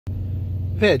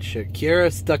pitch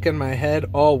Shakira stuck in my head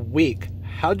all week.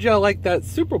 How'd y'all like that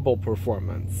Super Bowl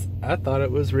performance? I thought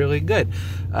it was really good.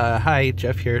 Hi,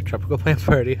 Jeff here, Tropical Plant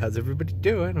Party. How's everybody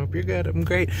doing? Hope you're good. I'm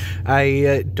great.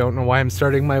 I don't know why I'm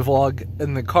starting my vlog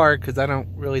in the car, because I don't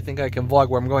really think I can vlog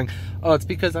where I'm going. Oh, it's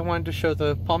because I wanted to show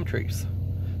the palm trees.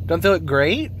 Don't they look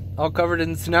great? All covered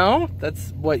in snow?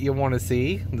 That's what you want to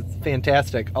see. It's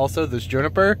fantastic. Also, this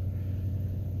juniper.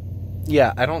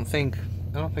 Yeah, I don't think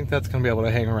that's gonna be able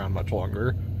to hang around much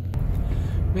longer.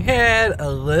 We had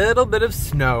a little bit of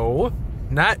snow,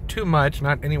 not too much,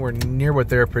 not anywhere near what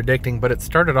they were predicting, but it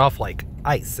started off like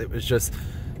ice. It was just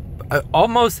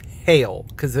almost hail,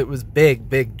 because it was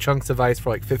big chunks of ice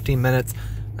for like 15 minutes.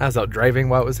 I was out driving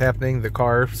while it was happening. The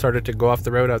car started to go off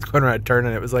the road. I was going around a turn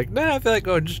and it was like, nah, I feel like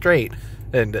going straight.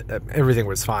 And everything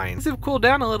was fine. It's cooled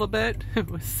down a little bit. It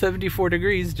was 74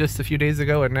 degrees just a few days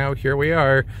ago, and now here we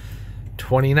are.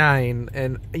 29,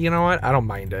 and you know what, I don't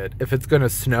mind it. If it's gonna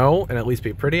snow and at least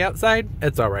be pretty outside,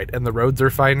 it's all right. And the roads are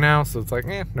fine now, so it's like,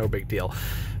 no big deal.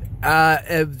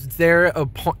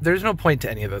 There's no point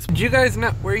to any of this. Did you guys know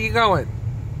where are you going?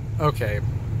 Okay,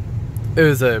 it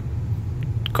was a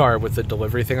car with a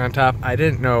delivery thing on top. I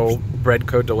didn't know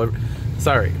Breadco deliver.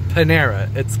 Sorry,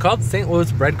 Panera. It's called St.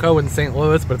 Louis Breadco in St.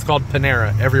 Louis, but it's called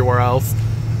Panera everywhere else.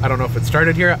 I don't know if it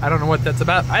started here. I don't know what that's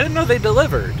about. I didn't know they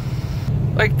delivered.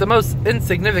 Like, the most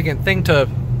insignificant thing to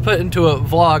put into a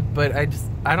vlog, but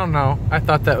I don't know. I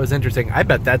thought that was interesting. I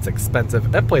bet that's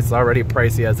expensive. That place is already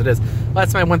pricey as it is.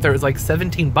 Last time I went there, it was like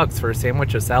 17 bucks for a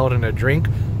sandwich, a salad, and a drink.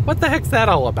 What the heck's that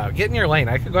all about? Get in your lane.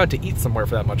 I could go out to eat somewhere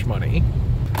for that much money.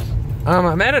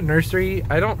 I'm at a nursery.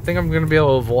 I don't think I'm going to be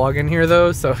able to vlog in here,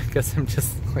 though, so I guess I'm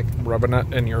just, like, rubbing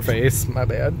it in your face. My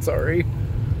bad. Sorry.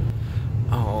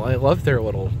 Oh, I love their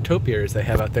little topiaries they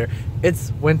have out there.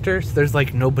 It's winter, so there's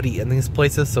like nobody in these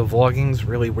places, so vlogging's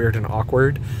really weird and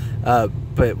awkward.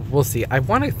 But we'll see. I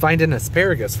want to find an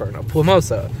asparagus fern, a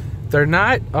plumosa. They're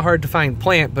not a hard to find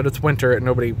plant, but it's winter and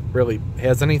nobody really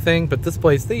has anything. But this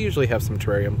place, they usually have some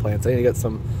terrarium plants. I need to get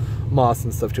some moss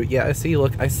and stuff too. Yeah, I see.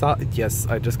 Look, I saw. Yes,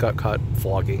 I just got caught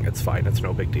vlogging. It's fine. It's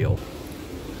no big deal.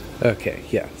 Okay,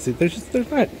 yeah. See,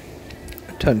 there's not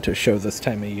a ton to show this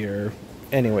time of year.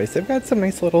 Anyways, they've got some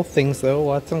nice little things though,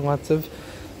 lots and lots of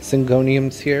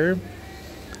syngoniums here.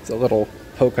 It's a little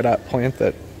polka dot plant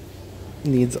that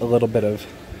needs a little bit of,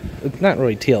 it's not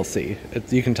really TLC,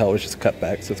 you can tell it was just cut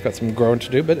back, so it's got some growing to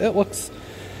do, but it looks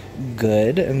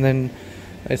good. And then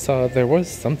I saw there was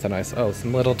something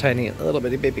some little tiny, little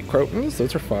bitty baby crotons,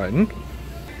 those are fun.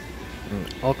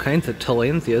 All kinds of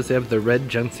tillandsias. They have the red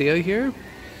gentiana here.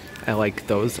 I like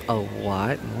those a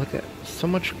lot. And look at so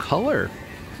much color.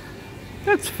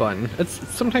 That's fun.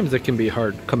 Sometimes it can be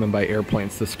hard coming by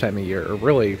airplanes this time of year, or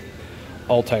really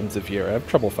all times of year. I have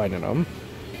trouble finding them.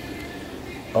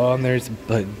 Oh, and there's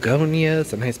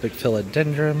begonias, a nice big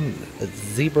philodendron, a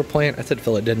zebra plant. I said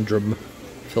philodendron,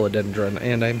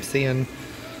 and I'm seeing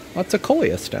lots of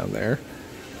coleus down there.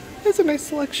 There's a nice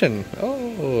selection. Oh,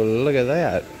 look at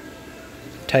that.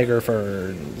 Tiger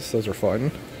ferns. Those are fun.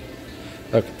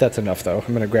 Okay, that's enough though.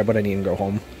 I'm gonna grab what I need and go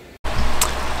home.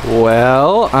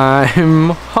 Well, I'm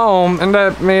home, and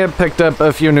I may have picked up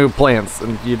a few new plants.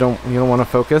 And you don't want to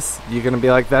focus? You gonna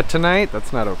be like that tonight?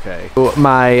 That's not okay.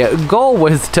 My goal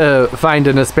was to find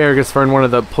an asparagus fern, one of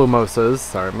the plumosas.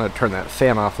 Sorry, I'm gonna turn that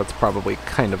fan off. That's probably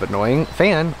kind of annoying.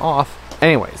 Fan off.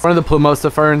 Anyways, one of the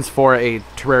plumosa ferns for a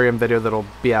terrarium video that'll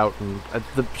be out, and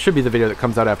should be the video that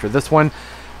comes out after this one.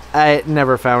 I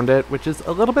never found it, which is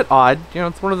a little bit odd. You know,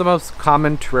 it's one of the most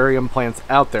common terrarium plants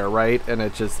out there, right? And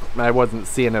it just, I wasn't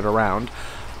seeing it around.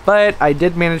 But I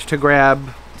did manage to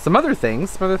grab some other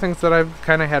things that I've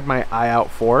kind of had my eye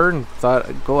out for, and thought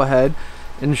I'd go ahead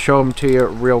and show them to you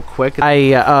real quick.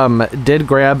 I did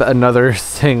grab another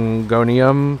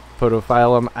syngonium,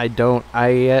 podophyllum.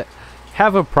 I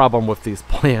have a problem with these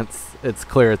plants. It's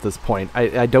clear at this point.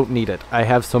 I don't need it. I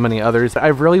have so many others. I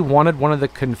really wanted one of the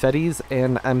confettis,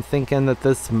 and I'm thinking that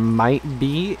this might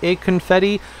be a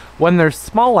confetti. When they're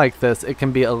small like this, it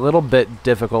can be a little bit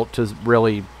difficult to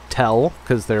really tell,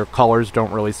 because their colors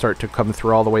don't really start to come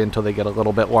through all the way until they get a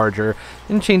little bit larger,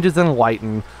 and changes in light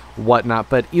and whatnot.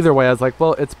 But either way, I was like,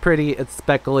 well, it's pretty, it's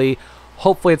speckly.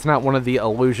 Hopefully it's not one of the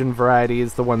illusion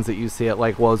varieties, the ones that you see at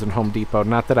like Lowe's and Home Depot.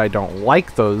 Not that I don't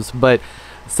like those, but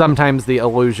sometimes the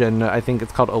illusion, I think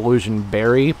it's called illusion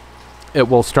berry, it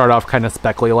will start off kind of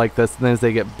speckly like this, and then as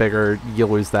they get bigger, you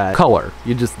lose that color.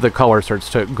 The color starts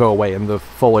to go away, and the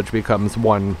foliage becomes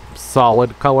one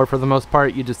solid color for the most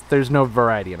part. There's no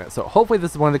variety in it. So hopefully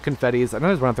this is one of the confettis. I know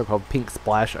there's one out there called Pink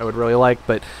Splash I would really like,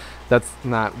 but that's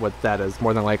not what that is,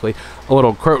 more than likely. A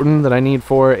little croton that I need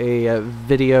for a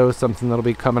video, something that'll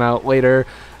be coming out later.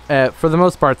 For the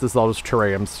most part, this is all just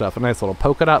terrarium stuff. A nice little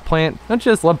polka dot plant. I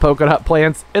just love polka dot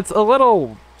plants. It's a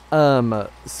little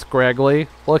scraggly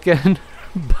looking,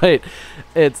 but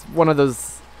it's one of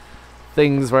those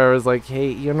things where I was like,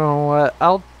 hey, you know what,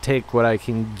 I'll take what I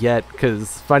can get,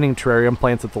 because finding terrarium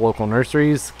plants at the local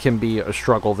nurseries can be a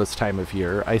struggle this time of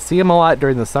year. I see them a lot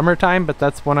during the summertime, but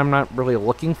that's when I'm not really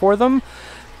looking for them,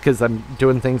 because I'm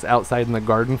doing things outside in the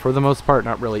garden for the most part,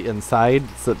 not really inside.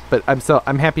 So, but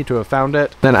I'm happy to have found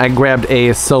it. Then I grabbed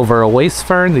a silver lace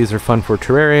fern. These are fun for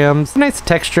terrariums. Nice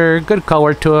texture, good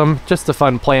color to them. Just a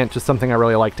fun plant, just something I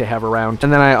really like to have around.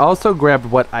 And then I also grabbed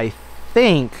what I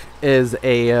think is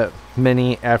a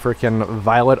mini African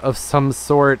violet of some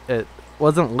sort. It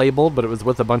wasn't labeled, but it was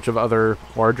with a bunch of other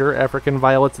larger African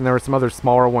violets, and there were some other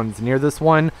smaller ones near this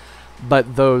one,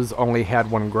 but those only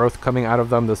had one growth coming out of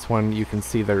them. This one, you can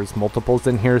see there's multiples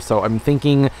in here, so I'm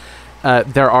thinking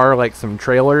there are like some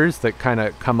trailers that kind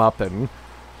of come up and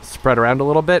spread around a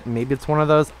little bit. Maybe it's one of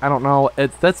those. I don't know.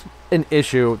 That's an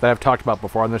issue that I've talked about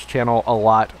before on this channel a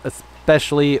lot,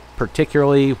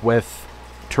 particularly with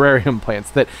terrarium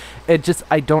plants, that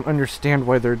I don't understand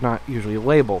why they're not usually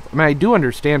labeled. I mean, I do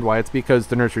understand why. It's because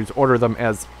the nurseries order them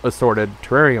as assorted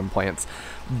terrarium plants,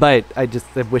 but I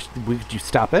wish, would you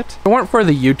stop it? If it weren't for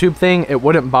the YouTube thing, it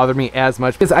wouldn't bother me as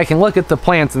much, because I can look at the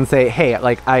plants and say, hey,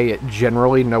 like, I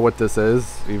generally know what this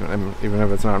is, even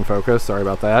if it's not in focus. Sorry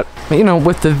about that. But, you know,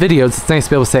 with the videos, it's nice to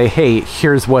be able to say, hey,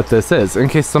 here's what this is, in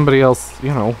case somebody else, you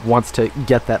know, wants to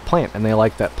get that plant and they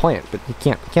like that plant, but you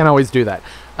can't always do that.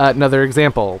 Another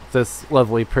example, this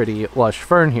lovely, pretty, lush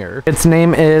fern here. Its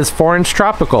name is 4-inch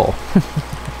tropical.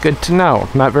 Good to know.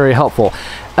 Not very helpful.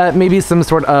 Maybe some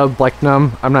sort of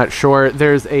blechnum. I'm not sure.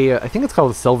 There's I think it's called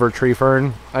a silver tree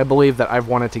fern, I believe, that I've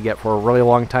wanted to get for a really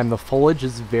long time. The foliage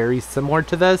is very similar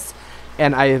to this,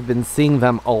 and I have been seeing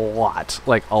them a lot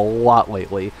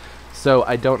lately. So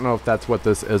I don't know if that's what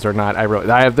this is or not.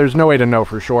 There's no way to know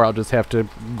for sure. I'll just have to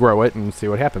grow it and see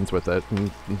what happens with it, and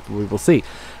we will see.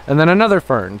 And then another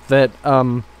fern that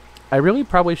I really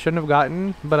probably shouldn't have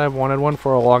gotten, but I've wanted one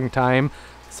for a long time.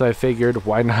 So I figured,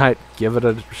 why not give it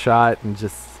a shot and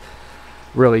just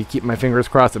really keep my fingers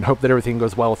crossed and hope that everything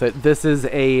goes well with it. This is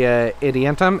a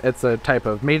Adiantum. It's a type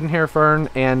of maidenhair fern,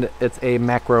 and it's a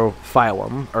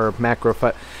macrophyllum, or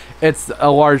it's a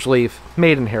large leaf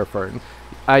maidenhair fern.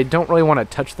 I don't really want to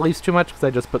touch the leaves too much because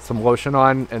I just put some lotion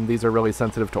on, and these are really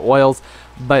sensitive to oils,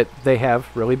 but they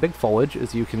have really big foliage,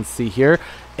 as you can see here,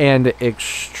 and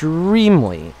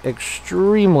extremely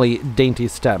dainty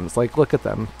stems. Like, look at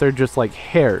them. They're just like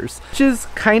hairs, which is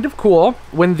kind of cool.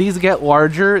 When these get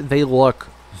larger, they look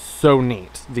so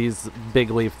neat. These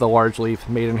big leaf, the large leaf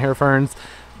maidenhair ferns.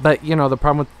 But, you know, the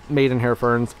problem with maidenhair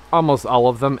ferns, almost all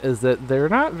of them, is that they're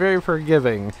not very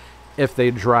forgiving if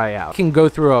they dry out. You can go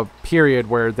through a period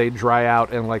where they dry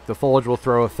out and like the foliage will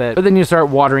throw a fit, but then you start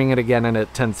watering it again and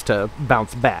it tends to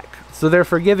bounce back. So they're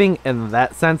forgiving in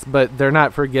that sense, but they're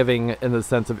not forgiving in the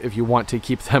sense of if you want to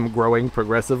keep them growing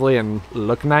progressively and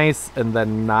look nice and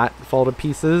then not fall to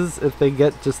pieces if they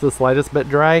get just the slightest bit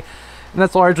dry. And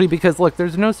that's largely because, look,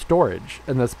 there's no storage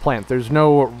in this plant. There's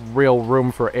no real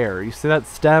room for air. You see that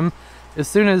stem? As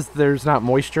soon as there's not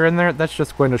moisture in there, that's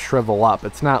just going to shrivel up.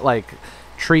 It's not like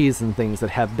trees and things that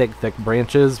have big thick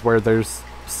branches where there's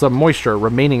some moisture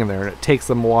remaining in there and it takes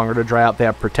them longer to dry out. They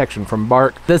have protection from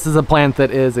bark. This is a plant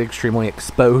that is extremely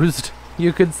exposed,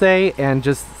 you could say, and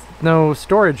just no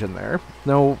storage in there.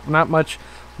 Not much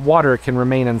water can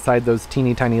remain inside those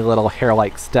teeny tiny little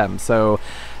hair-like stems. So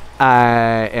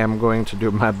I am going to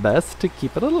do my best to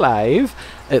keep it alive.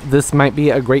 This might be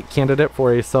a great candidate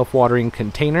for a self-watering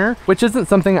container, which isn't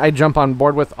something I jump on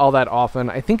board with all that often.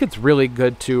 I think it's really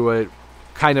good to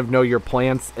kind of know your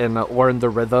plants and learn the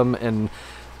rhythm and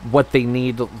what they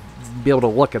need, be able to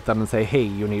look at them and say, hey,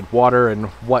 you need water and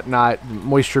whatnot.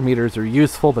 Moisture meters are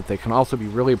useful, but they can also be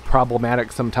really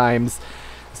problematic sometimes.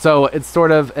 So it's sort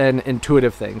of an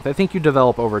intuitive thing that I think you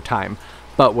develop over time.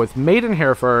 But with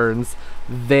maidenhair ferns,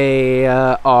 they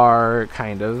are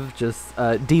kind of just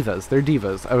divas. They're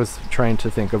divas. I was trying to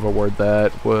think of a word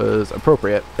that was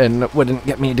appropriate and wouldn't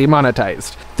get me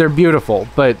demonetized. They're beautiful,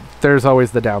 but there's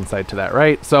always the downside to that,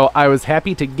 right? So I was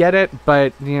happy to get it,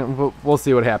 but you know, we'll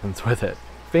see what happens with it.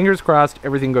 Fingers crossed,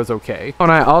 everything goes okay.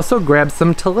 And I also grabbed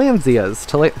some tillandsias.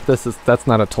 That's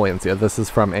not a tillandsia. This is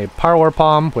from a parlor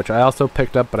palm, which I also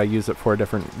picked up, but I used it for a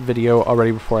different video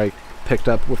already before I picked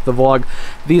up with the vlog.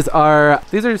 These are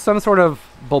some sort of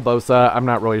bulbosa. I'm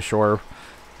not really sure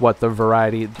what the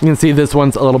variety. You can see this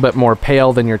one's a little bit more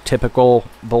pale than your typical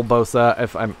bulbosa.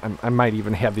 I might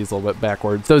even have these a little bit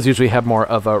backwards. Those usually have more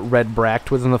of a red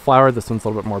bract within the flower. This one's a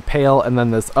little bit more pale, and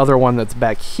then this other one that's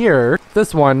back here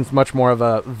This one's much more of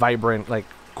a vibrant, like,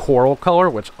 coral color,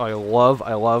 which I love.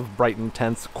 I love bright,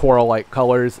 intense coral-like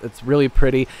colors. It's really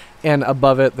pretty. And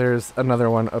above it, there's another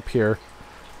one up here.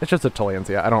 It's just a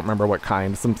tillandsia. I don't remember what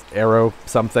kind. Some arrow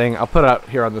something. I'll put it out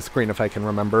here on the screen if I can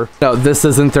remember. No, this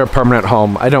isn't their permanent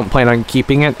home. I don't plan on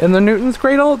keeping it in the Newton's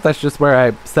cradle. That's just where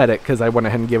I set it because I went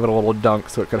ahead and gave it a little dunk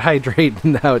so it could hydrate.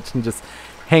 Now it can just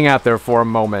hang out there for a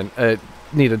moment. It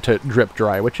needed to drip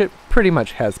dry, which it pretty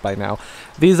much has by now.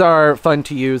 These are fun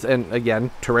to use, and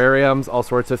again, terrariums, all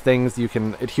sorts of things. You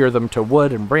can adhere them to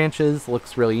wood and branches.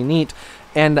 Looks really neat.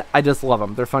 And I just love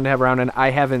them. They're fun to have around, and I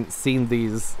haven't seen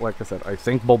these, like I said, I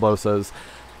think bulbosas,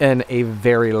 in a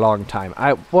very long time.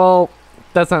 Well,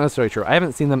 that's not necessarily true. I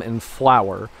haven't seen them in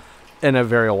flower in a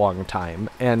very long time,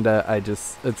 and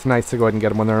it's nice to go ahead and get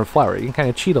them when they're in flower. You can kind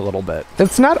of cheat a little bit.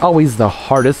 It's not always the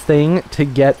hardest thing to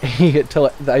get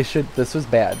this was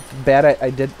bad.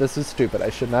 This is stupid. I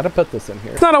should not have put this in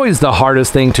here. It's not always the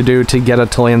hardest thing to do to get a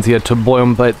tillandsia to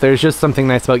bloom, but there's just something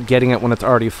nice about getting it when it's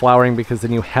already flowering, because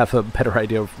then you have a better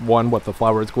idea of, one, what the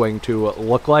flower is going to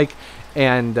look like,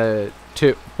 and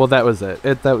two, well, that was it.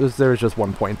 There was just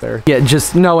one point there. Yeah,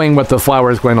 just knowing what the flower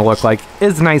is going to look like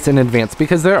is nice in advance,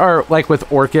 because there are, like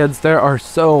with orchids, there are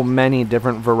so many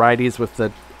different varieties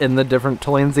in the different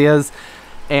tillandsias,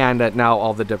 and now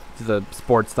all the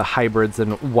sports, the hybrids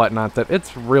and whatnot, that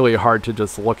it's really hard to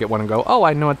just look at one and go, oh,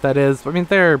 I know what that is. I mean,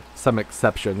 there are some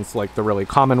exceptions, like the really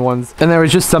common ones, and there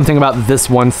was just something about this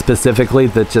one specifically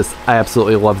that I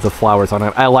absolutely love the flowers on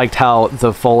it. I liked how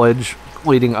the foliage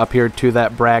leading up here to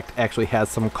that bract actually has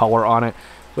some color on it,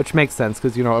 which makes sense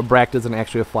because, you know, a bract isn't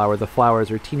actually a flower. The flowers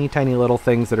are teeny tiny little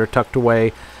things that are tucked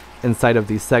away inside of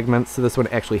these segments. So this one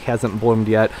actually hasn't bloomed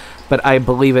yet, but I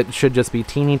believe it should just be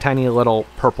teeny tiny little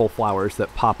purple flowers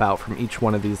that pop out from each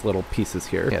one of these little pieces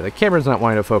here. Yeah, the camera's not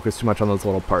wanting to focus too much on those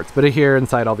little parts, but here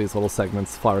inside all these little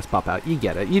segments, flowers pop out. You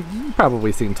get it. You've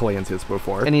probably seen tillandsias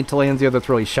before. Any tillandsia that's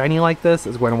really shiny like this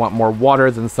is going to want more water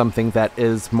than something that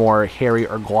is more hairy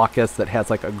or glaucous that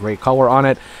has like a gray color on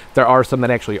it. There are some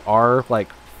that actually are like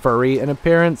furry in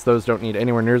appearance. Those don't need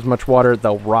anywhere near as much water.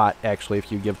 They'll rot actually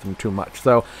if you give them too much.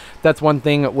 So that's one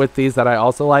thing with these that I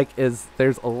also like, is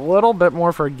there's a little bit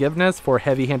more forgiveness for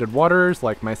heavy-handed waterers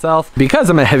like myself. Because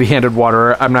I'm a heavy-handed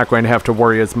waterer, I'm not going to have to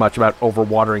worry as much about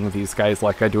overwatering these guys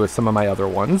like I do with some of my other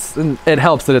ones. And it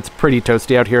helps that it's pretty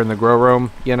toasty out here in the grow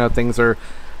room. You know, things are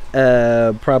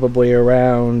probably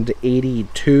around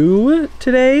 82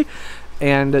 today,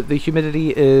 and the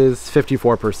humidity is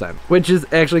 54%, which is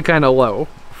actually kind of low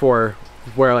for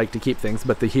where I like to keep things,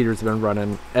 but the heater's been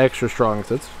running extra strong,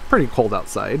 so it's pretty cold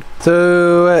outside.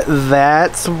 So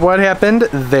that's what happened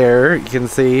there. You can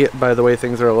see by the way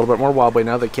things are a little bit more wobbly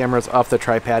now. The camera's off the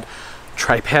tripod.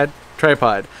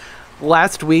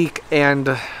 Last week and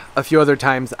a few other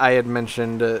times I had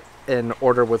mentioned an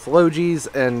order with Logees,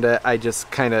 and I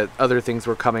just kind of, other things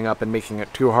were coming up and making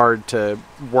it too hard to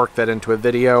work that into a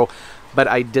video, but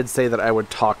I did say that I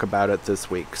would talk about it this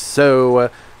week.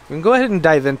 So we can go ahead and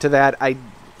dive into that. I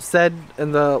said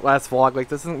in the last vlog, like,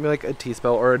 this isn't like a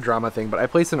T-spell or a drama thing, but I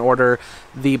placed an order.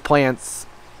 The plants,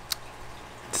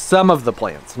 some of the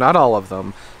plants, not all of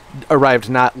them, arrived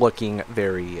not looking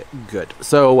very good.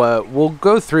 So we'll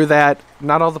go through that.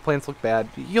 Not all the plants look bad.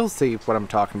 You'll see what I'm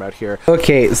talking about here.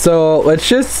 Okay, so let's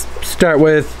just start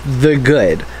with the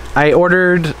good. I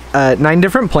ordered 9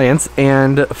 different plants,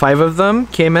 and 5 of them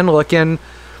came in looking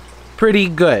pretty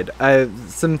good.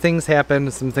 Some things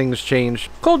happened, some things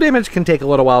changed. Cold damage can take a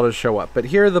little while to show up, but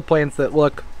here are the plants that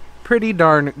look pretty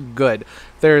darn good.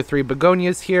 There are 3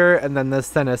 begonias here, and then the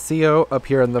senecio up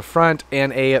here in the front,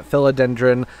 and a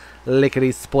philodendron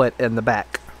lickety split in the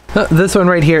back. This one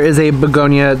right here is a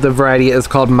begonia. The variety is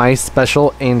called My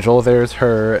Special Angel. There's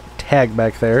her tag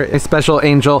back there. A Special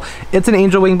Angel. It's an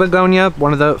angel wing begonia,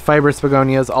 one of the fibrous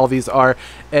begonias. All these are.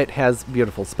 It has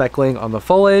beautiful speckling on the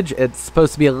foliage. It's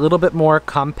supposed to be a little bit more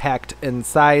compact in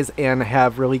size and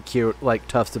have really cute, like,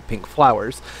 tufts of pink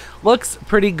flowers. Looks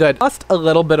pretty good. Lost a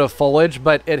little bit of foliage,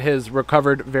 but it has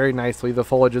recovered very nicely. The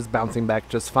foliage is bouncing back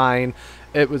just fine.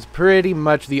 It was pretty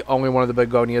much the only one of the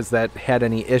begonias that had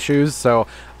any issues, so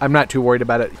I'm not too worried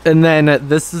about it. And then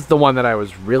this is the one that I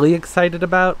was really excited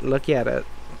about. Look at it.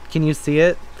 Can you see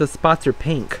it? The spots are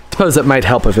pink. I suppose it might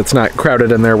help if it's not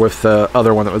crowded in there with the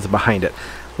other one that was behind it.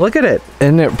 Look at it.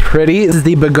 Isn't it pretty? This is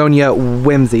the begonia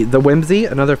whimsy. The whimsy,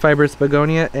 another fibrous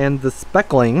begonia, and the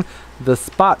speckling, the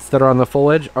spots that are on the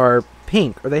foliage are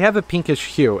pink, or they have a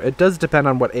pinkish hue. It does depend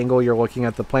on what angle you're looking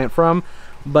at the plant from,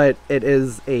 but it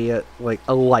is a like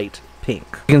a light pink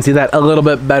pink. You can see that a little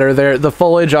bit better there. The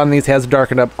foliage on these has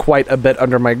darkened up quite a bit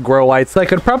under my grow lights. So I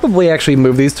could probably actually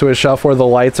move these to a shelf where the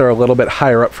lights are a little bit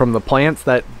higher up from the plants.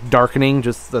 That darkening,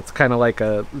 that's kind of like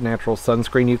a natural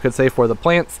sunscreen, you could say, for the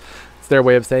plants. It's their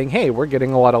way of saying, hey, we're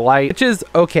getting a lot of light, which is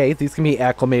okay. These can be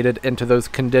acclimated into those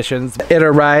conditions. It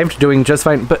arrived doing just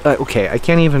fine, but okay, I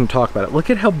can't even talk about it. Look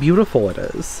at how beautiful it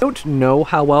is. I don't know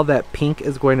how well that pink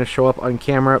is going to show up on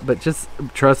camera, but just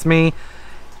trust me,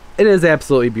 it is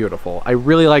absolutely beautiful. I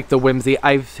really like the whimsy.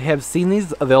 I have seen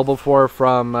these available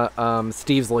from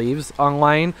Steve's Leaves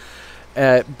online,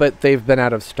 but they've been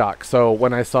out of stock. So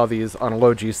when I saw these on a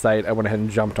Logees site, I went ahead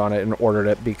and jumped on it and ordered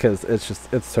it because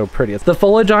it's so pretty. The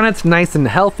foliage on it's nice and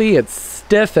healthy. It's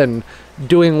stiff and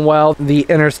doing well. The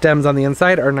inner stems on the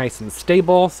inside are nice and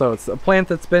stable. So it's a plant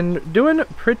that's been doing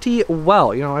pretty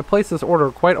well. You know, I placed this order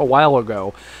quite a while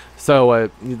ago. So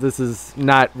this is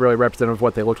not really representative of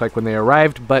what they looked like when they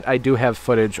arrived, but I do have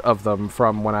footage of them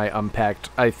from when I unpacked,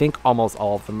 I think, almost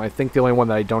all of them. I think the only one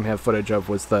that I don't have footage of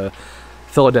was the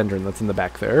philodendron that's in the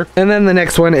back there. And then the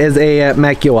next one is a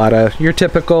maculata, your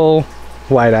typical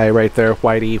white eye right there,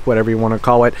 whitey, whatever you want to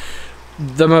call it.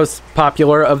 The most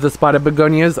popular of the spotted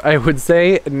begonias, I would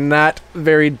say. Not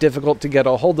very difficult to get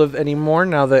a hold of anymore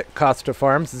now that Costa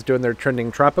Farms is doing their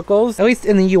trending tropicals. At least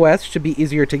in the US, should be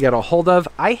easier to get a hold of.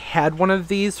 I had one of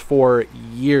these for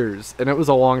years, and it was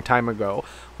a long time ago.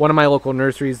 One of my local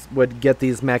nurseries would get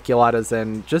these maculatas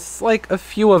in, just like a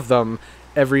few of them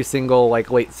every single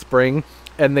late spring,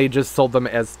 and they just sold them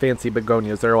as fancy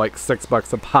begonias. They're like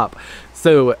 $6 a pop.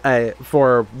 So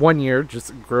for 1 year,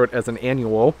 just grew it as an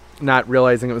annual, not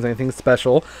realizing it was anything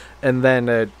special. And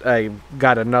then I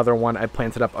got another one. I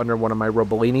planted up under one of my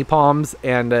Robellini palms,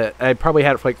 and I probably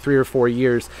had it for like 3 or 4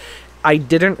 years. I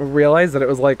didn't realize that it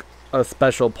was like a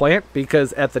special plant,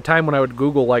 because at the time when I would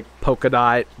Google like polka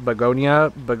dot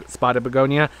begonia, spotted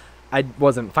begonia, I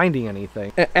wasn't finding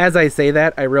anything. As I say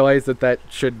that, I realize that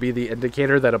should be the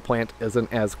indicator that a plant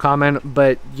isn't as common,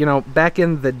 but you know, back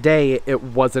in the day, it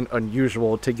wasn't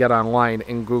unusual to get online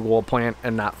and Google a plant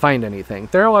and not find anything.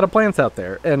 There are a lot of plants out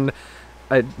there, and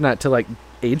not to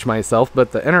age myself,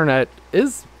 but the internet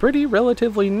is pretty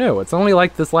relatively new. It's only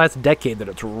like this last decade that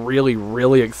it's really,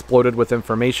 really exploded with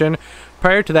information.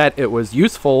 Prior to that, it was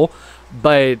useful,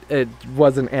 but it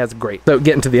wasn't as great. So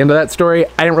getting to the end of that story,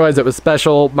 I didn't realize it was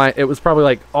special. It was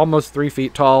probably almost 3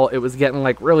 feet tall. It was getting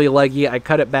really leggy. I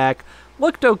cut it back,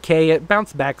 looked okay. It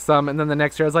bounced back some, and then the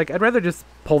next year I was like, I'd rather just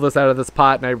pull this out of this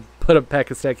pot, and I put a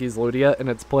Pachystaches lutea in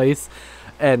its place.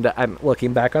 And I'm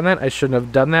looking back on that, I shouldn't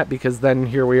have done that, because then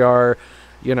here we are,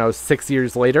 you know, 6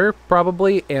 years later,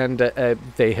 probably, and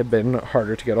they have been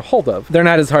harder to get a hold of. They're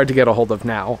not as hard to get a hold of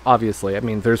now, obviously. I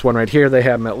mean, there's one right here. They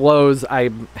have them at Lowe's. I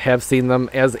have seen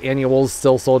them as annuals,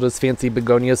 still sold as fancy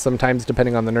begonias sometimes,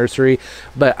 depending on the nursery.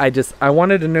 But I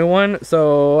wanted a new one,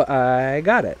 so I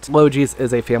got it. Logees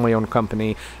is a family-owned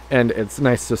company, and it's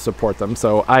nice to support them,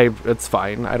 so it's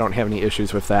fine. I don't have any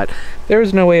issues with that.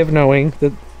 There's no way of knowing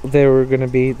that there were going to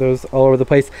be those all over the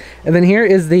place. And then here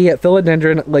is the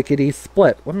philodendron lickety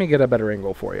split. Let me get a better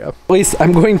angle for you. At least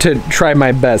I'm going to try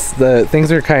my best. The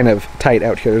things are kind of tight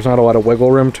out here. There's not a lot of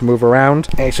wiggle room to move around.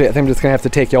 Actually, I think I'm just going to have to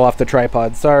take you off the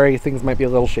tripod. Sorry, things might be a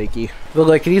little shaky. The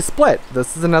lickety split.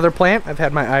 This is another plant I've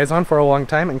had my eyes on for a long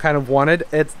time and kind of wanted.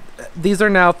 These are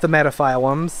now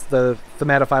thaumatophyllums. The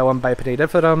Thaumatophyllum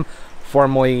bippinatifidum,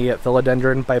 formerly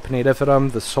philodendron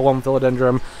bippinatifidum, the Shalom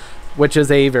philodendron, which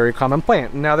is a very common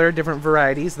plant. Now there are different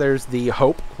varieties. There's the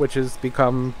Hope, which has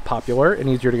become popular and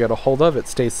easier to get a hold of. It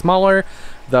stays smaller.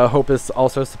 The Hope is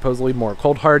also supposedly more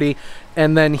cold hardy.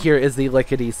 And then here is the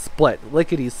Lickety Split.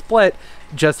 Lickety Split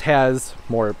just has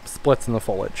more splits in the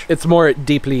foliage. It's more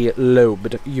deeply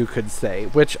lobed, you could say,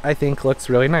 which I think looks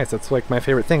really nice. That's like my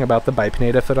favorite thing about the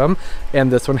bippinatifidum,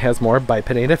 and this one has more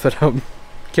bippinatifidum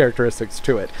characteristics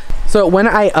to it. So when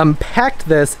I unpacked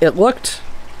this, it looked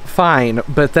fine,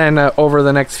 but then over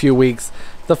the next few weeks,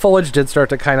 the foliage did start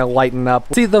to kind of lighten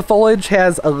up. See, the foliage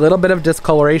has a little bit of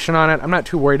discoloration on it. I'm not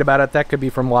too worried about it. That could be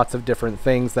from lots of different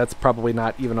things. That's probably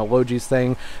not even a Logees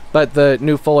thing, but the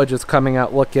new foliage is coming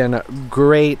out looking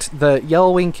great. The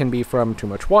yellowing can be from too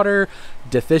much water,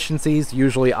 deficiencies,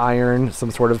 usually iron,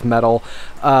 some sort of metal.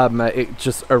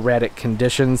 Just erratic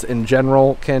conditions in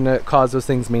general can cause those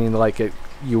things, meaning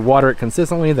you water it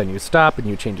consistently, then you stop and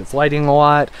you change its lighting a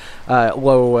lot.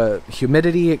 Low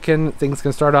humidity, things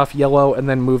can start off yellow and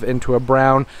then move into a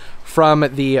brown. From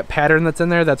the pattern that's in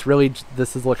there,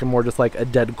 this is looking more just like a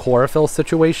dead chlorophyll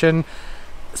situation.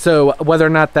 So whether or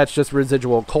not that's just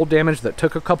residual cold damage that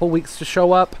took a couple weeks to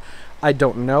show up, I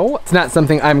don't know. It's not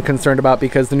something I'm concerned about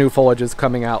because the new foliage is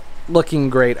coming out looking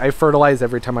great. I fertilize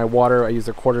every time I water. I use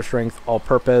a quarter strength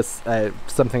all-purpose,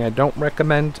 something I don't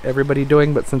recommend everybody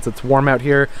doing, but since it's warm out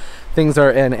here, things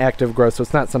are in active growth, so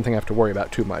it's not something I have to worry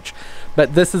about too much.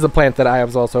 But this is a plant that I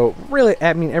was also really,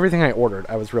 I mean, everything I ordered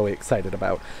I was really excited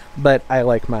about. But I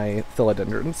like my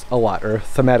philodendrons a lot, or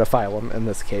thematophyllum in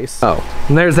this case. Oh,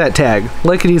 and there's that tag,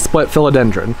 lickety split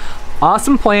philodendron.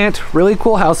 Awesome plant, really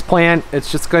cool house plant.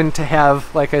 It's just going to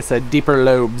have, like I said, deeper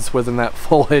lobes within that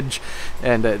foliage,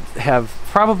 and have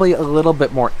probably a little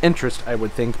bit more interest, I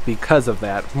would think, because of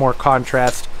that. More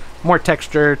contrast, more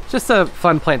texture, just a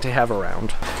fun plant to have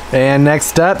around. And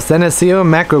next up, Senecio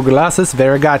macroglossum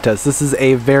variegatus. This is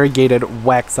a variegated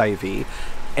wax ivy,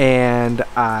 and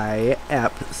I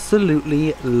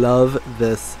absolutely love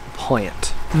this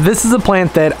plant. This is a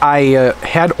plant that I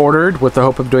had ordered with the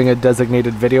hope of doing a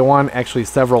designated video on. Actually,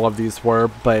 several of these were,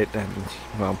 but,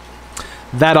 well,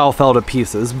 that all fell to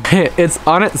pieces. It's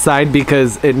on its side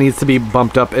because it needs to be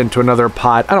bumped up into another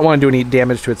pot. I don't want to do any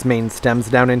damage to its main stems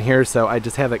down in here, so I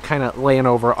just have it kind of laying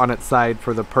over on its side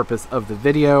for the purpose of the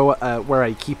video. Where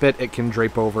I keep it, it can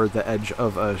drape over the edge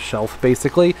of a shelf,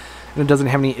 basically, and it doesn't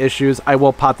have any issues. I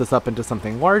will pot this up into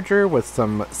something larger with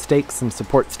some stakes, some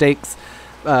support stakes.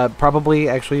 Probably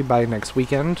actually by next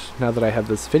weekend. Now that I have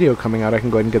this video coming out, I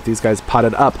can go ahead and get these guys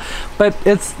potted up. But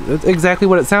it's exactly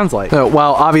what it sounds like. So,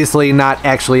 while obviously not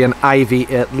actually an ivy,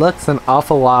 it looks an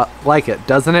awful lot like it,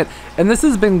 doesn't it? And this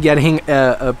has been getting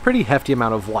a pretty hefty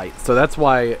amount of light, so that's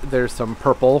why there's some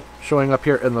purple showing up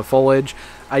here in the foliage.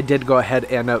 I did go ahead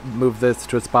and move this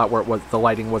to a spot where the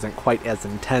lighting wasn't quite as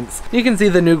intense. You can see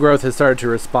the new growth has started to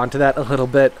respond to that a little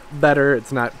bit better.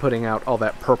 It's not putting out all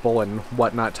that purple and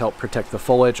whatnot to help protect the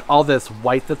foliage. All this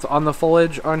white that's on the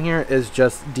foliage on here is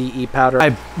just DE powder. I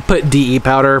put DE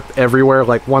powder everywhere,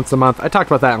 like once a month. I talked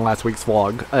about that in last week's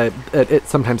vlog. It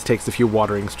sometimes takes a few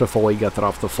waterings to fully get that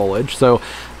off the foliage. So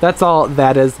that's all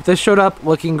that is. This showed up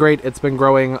looking great. It's been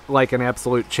growing like an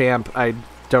absolute champ. I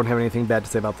don't have anything bad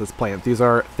to say about this plant. These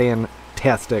are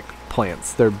fantastic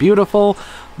plants. They're beautiful,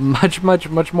 much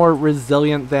more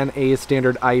resilient than a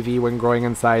standard ivy when growing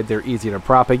inside. They're easy to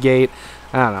propagate.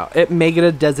 I don't know. It may get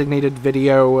a designated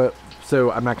video,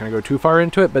 so I'm not going to go too far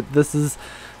into it, but this is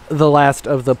the last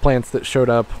of the plants that showed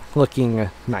up looking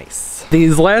nice.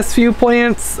 These last few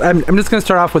plants, I'm just going to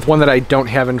start off with one that I don't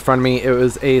have in front of me. It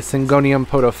was a syngonium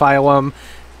podophyllum.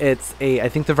 It's I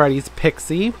think the variety is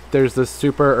Pixie. There's this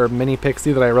super or mini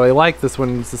Pixie that I really like. This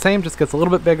one's the same, just gets a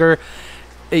little bit bigger.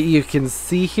 You can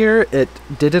see here, it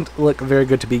didn't look very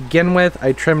good to begin with.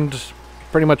 I trimmed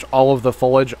pretty much all of the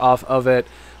foliage off of it,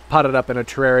 potted up in a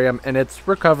terrarium, and it's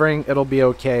recovering. It'll be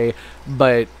okay,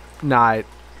 but not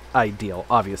ideal,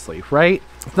 obviously, right?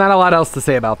 There's not a lot else to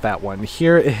say about that one.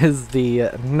 Here is the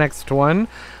next one.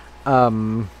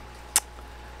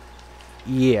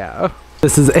 Yeah.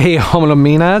 This is a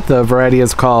homalomena. The variety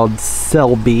is called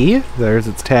selby. There's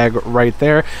its tag right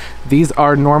there. These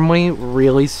are normally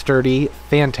really sturdy,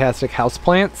 fantastic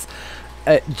houseplants.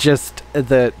 You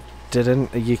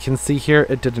can see here,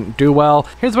 it didn't do well.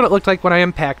 Here's what it looked like when I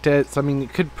unpacked it. So, I mean, you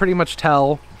could pretty much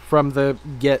tell from the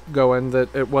get-going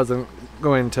that it wasn't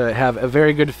going to have a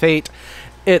very good fate.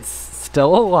 It's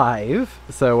still alive,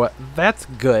 so that's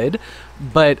good,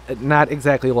 but not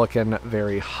exactly looking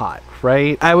very hot,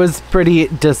 right? I was pretty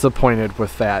disappointed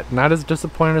with that. Not as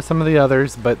disappointed as some of the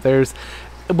others, but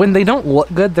when they don't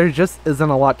look good, there just isn't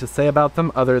a lot to say about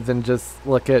them other than just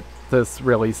look at this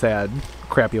really sad,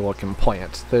 crappy looking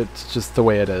plant. That's just the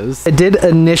way it is. It did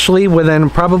initially, within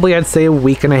probably I'd say a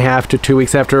week and a half to 2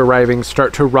 weeks after arriving,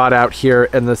 start to rot out here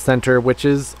in the center, which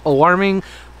is alarming.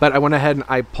 But I went ahead and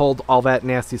I pulled all that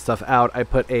nasty stuff out. I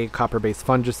put a copper-based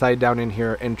fungicide down in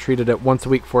here and treated it once a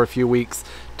week for a few weeks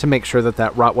to make sure that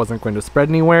that rot wasn't going to spread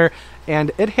anywhere. And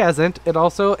it hasn't. It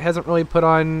also hasn't really put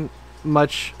on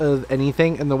much of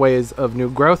anything in the ways of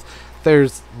new growth.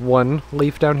 There's one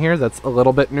leaf down here that's a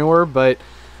little bit newer, but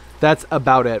that's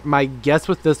about it. My guess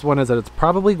with this one is that it's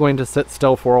probably going to sit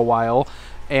still for a while,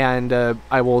 and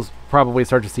I will probably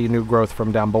start to see new growth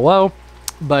from down below.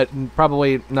 But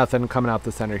probably nothing coming out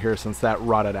the center here since that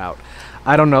rotted out.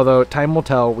 I don't know though, time will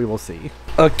tell, we will see.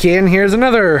 Okay, and here's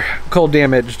another cold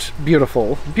damaged,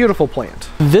 beautiful plant.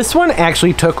 This one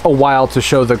actually took a while to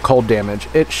show the cold damage.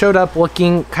 It showed up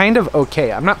looking kind of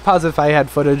okay. I'm not positive if I had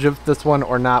footage of this one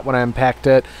or not when I unpacked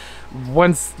it.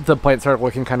 Once the plant started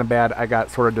looking kind of bad, I got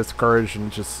sort of discouraged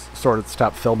and just sort of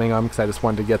stopped filming them because I just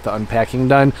wanted to get the unpacking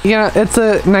done. Yeah, it's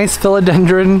a nice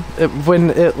philodendron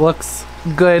when it looks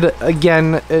good.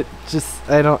 Again, it just,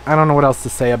 I don't know what else to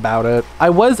say about it. I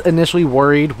was initially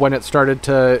worried when it started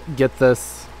to get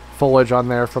this foliage on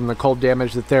there from the cold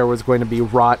damage that there was going to be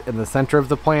rot in the center of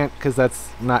the plant, because that's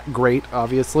not great,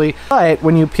 obviously. But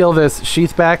when you peel this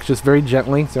sheath back just very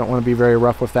gently, so you don't want to be very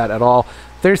rough with that at all,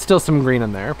 there's still some green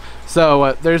in there.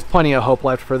 So there's plenty of hope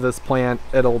left for this plant.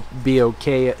 It'll be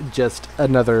okay, just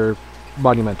another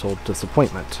monumental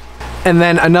disappointment. And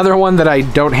then another one that I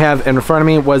don't have in front of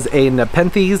me was a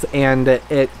nepenthes, and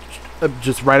it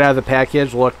just right out of the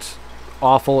package looked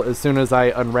awful. As soon as I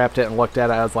unwrapped it and looked at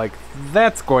it, I was like,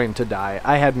 that's going to die.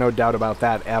 I had no doubt about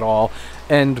that at all.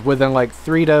 And within like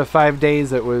 3 to 5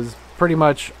 days, it was pretty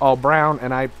much all brown,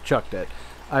 and I chucked it.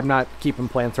 I'm not keeping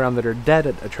plants around that are dead.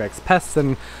 It attracts pests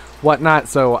and whatnot,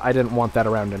 so I didn't want that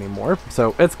around anymore.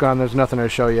 So it's gone. There's nothing to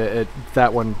show you.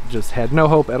 That one just had no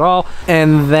hope at all.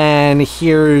 And then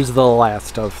here's the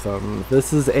last of them.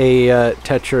 This is a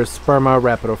tetrasperma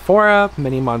rhapidophora,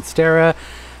 mini monstera.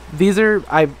 These are,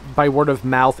 by word of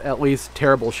mouth at least,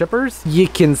 terrible shippers. You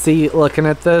can see looking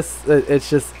at this, it's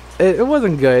just, it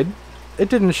wasn't good. It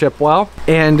didn't ship well.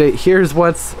 And here's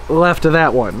what's left of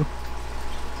that one.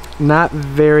 Not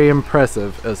very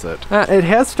impressive, is it? It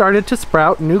has started to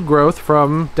sprout new growth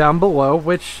from down below,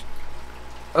 which,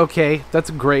 okay,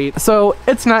 that's great. So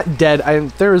it's not dead.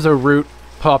 There was a root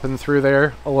popping through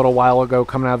there a little while ago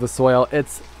coming out of the soil.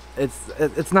 It's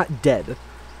not dead,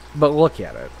 but look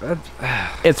at it.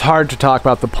 It's hard to talk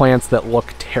about the plants that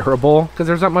look terrible because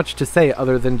there's not much to say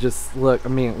other than just look. I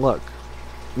mean, look.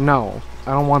 No,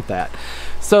 I don't want that.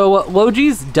 So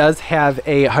Logees does have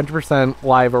a 100%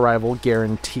 live arrival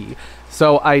guarantee.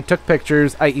 So I took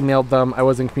pictures, I emailed them, I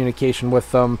was in communication with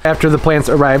them. After the plants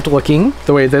arrived looking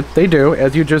the way that they do,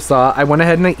 as you just saw, I went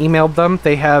ahead and I emailed them.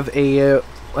 They have a,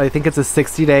 I think it's a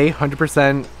 60-day,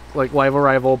 100% like live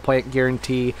arrival plant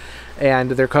guarantee,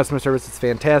 and their customer service is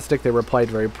fantastic. They replied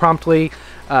very promptly.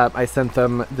 I sent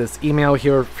them this email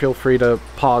here. Feel free to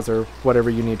pause or whatever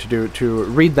you need to do to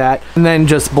read that. And then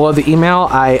just below the email,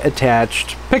 I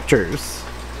attached pictures.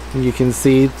 You can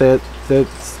see that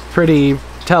that's pretty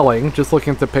telling, just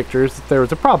looking at the pictures, that there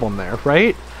was a problem there,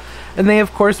 right? And they,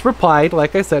 of course, replied,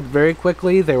 like I said, very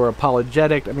quickly. They were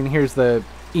apologetic. I mean, here's the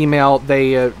email.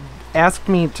 They asked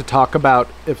me to talk about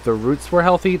if the roots were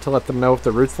healthy, to let them know if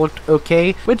the roots looked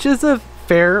okay, which is a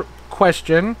fair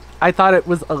question. I thought it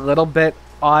was a little bit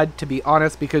odd, to be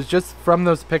honest, because just from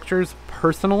those pictures,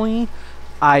 personally,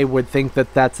 I would think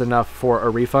that that's enough for a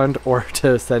refund or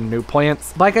to send new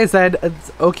plants. Like I said,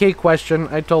 it's okay question.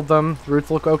 I told them roots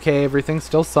look okay, everything's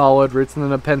still solid. Roots in the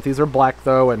nepenthes are black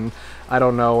though, and I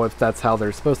don't know if that's how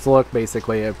they're supposed to look.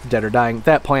 Basically, if dead or dying.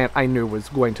 That plant I knew was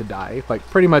going to die, like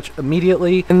pretty much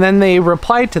immediately. And then they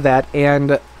replied to that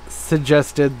and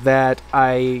suggested that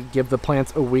I give the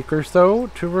plants a week or so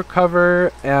to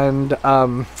recover, and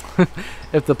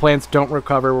if the plants don't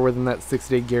recover within that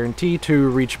 60-day guarantee, to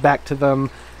reach back to them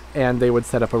and they would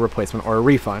set up a replacement or a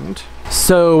refund.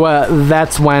 So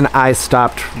that's when I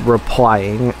stopped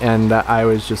replying, and I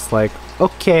was just like,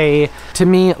 okay. To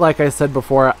me, like I said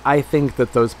before, I think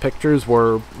that those pictures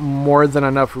were more than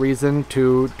enough reason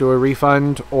to do a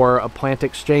refund or a plant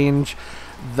exchange.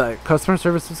 The customer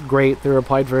service was great. They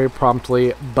replied very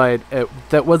promptly, but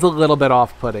that was a little bit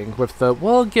off-putting with the,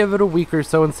 well, give it a week or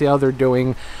so and see how they're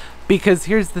doing. Because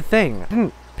here's the thing, I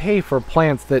didn't pay for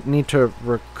plants that need to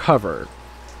recover,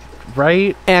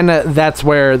 right? And that's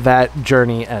where that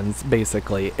journey ends,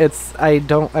 basically.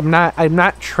 I'm not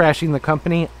trashing the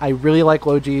company. I really like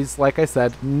Logees. Like I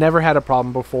said, never had a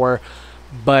problem before,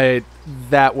 but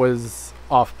that was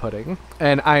off-putting.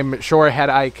 And I'm sure had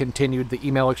I continued the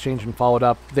email exchange and followed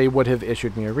up, they would have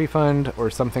issued me a refund or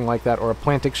something like that, or a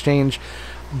plant exchange.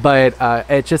 But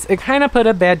it kind of put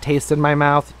a bad taste in my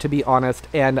mouth, to be honest.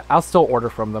 And I'll still order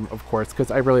from them, of course,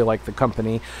 because I really like the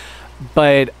company.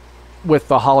 But with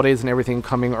the holidays and everything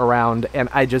coming around, and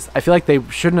I feel like they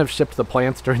shouldn't have shipped the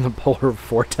plants during the polar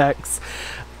vortex.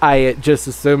 I just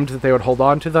assumed that they would hold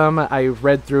on to them. I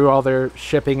read through all their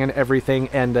shipping and everything,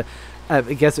 and I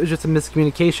guess it was just a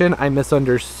miscommunication. I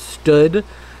misunderstood,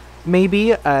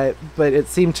 maybe, but it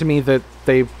seemed to me that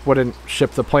they wouldn't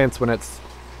ship the plants when it's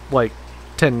like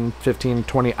 10, 15,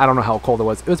 20, I don't know how cold it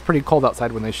was. It was pretty cold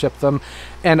outside when they shipped them.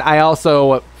 And I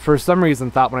also, for some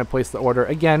reason, thought when I placed the order,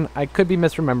 again, I could be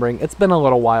misremembering, it's been a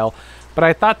little while, but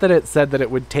I thought that it said that it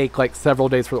would take like several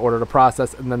days for the order to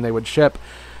process and then they would ship.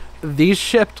 These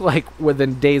shipped like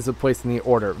within days of placing the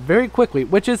order very quickly,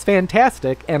 which is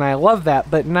fantastic, and I love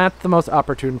that, but not the most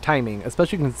opportune timing,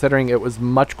 especially considering it was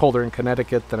much colder in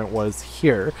Connecticut than it was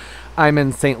here. I'm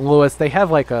in St. Louis. They have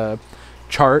like a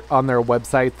chart on their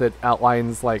website that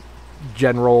outlines like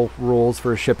general rules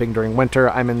for shipping during winter.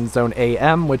 I'm in zone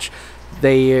AM, which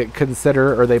they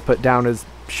consider, or they put down as,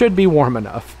 should be warm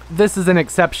enough. This is an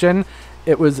exception,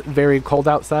 it was very cold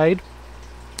outside.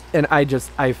 And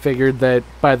I figured that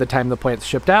by the time the plants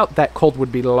shipped out, that cold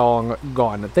would be long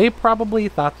gone. They probably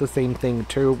thought the same thing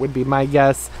too, would be my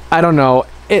guess. I don't know.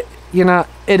 It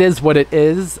is what it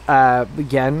is.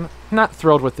 Again, not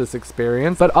thrilled with this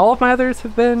experience, but all of my others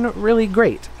have been really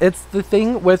great. It's the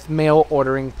thing with mail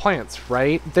ordering plants,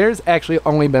 right? There's actually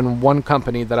only been one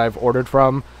company that I've ordered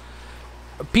from.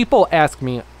 People ask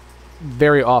me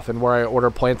very often where I order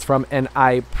plants from, and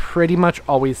I pretty much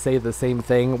always say the same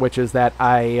thing, which is that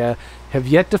I have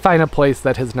yet to find a place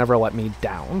that has never let me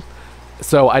down.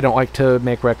 So I don't like to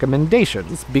make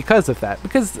recommendations because of that,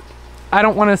 because I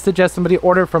don't want to suggest somebody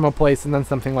order from a place and then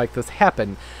something like this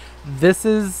happen. This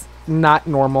is not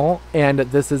normal, and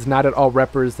this is not at all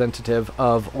representative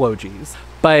of Logees.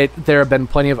 But there have been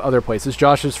plenty of other places.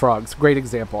 Josh's Frogs, great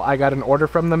example. I got an order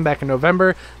from them back in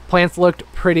November. Plants looked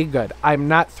pretty good. I'm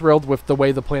not thrilled with the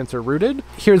way the plants are rooted.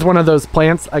 Here's one of those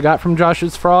plants I got from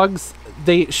Josh's Frogs.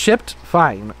 They shipped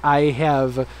fine. I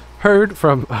have heard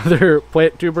from other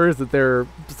plant tubers that there are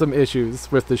some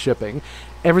issues with the shipping.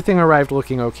 Everything arrived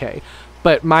looking okay.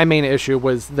 But my main issue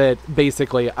was that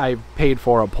basically I paid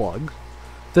for a plug.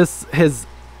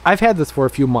 I've had this for a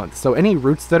few months, so any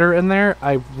roots that are in there,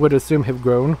 I would assume have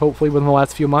grown, hopefully within the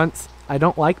last few months. I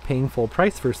don't like paying full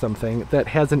price for something that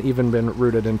hasn't even been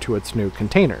rooted into its new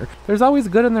container. There's always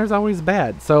good and there's always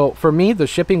bad. So for me, the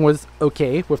shipping was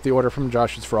okay with the order from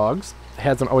Josh's Frogs. It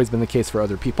hasn't always been the case for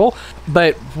other people.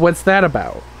 But what's that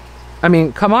about? I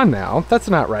mean, come on now. That's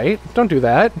not right. Don't do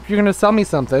that. If you're going to sell me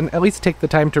something, at least take the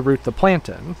time to root the plant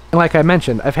in. And like I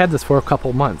mentioned, I've had this for a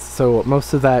couple months, so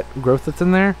most of that growth that's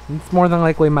in there, it's more than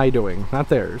likely my doing, not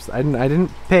theirs. I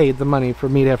didn't pay the money for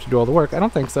me to have to do all the work. I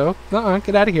don't think so.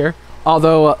 Get out of here.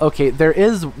 Although, okay, there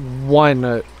is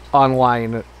one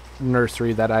online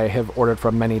nursery that I have ordered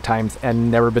from many times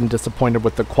and never been disappointed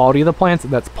with the quality of the plants,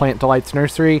 and that's Plant Delights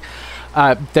Nursery.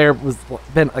 There was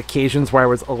been occasions where I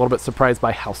was a little bit surprised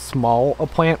by how small a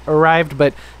plant arrived,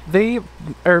 but they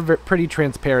are pretty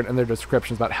transparent in their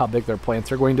descriptions about how big their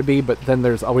plants are going to be, but then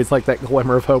there's always like that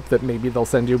glimmer of hope that maybe they'll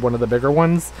send you one of the bigger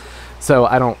ones. So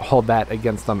I don't hold that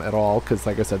against them at all, because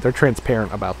like I said, they're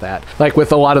transparent about that. Like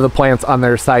with a lot of the plants on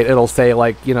their site, it'll say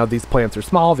like, you know, these plants are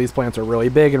small, these plants are really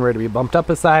big and ready to be bumped up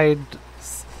a size.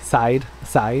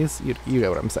 You get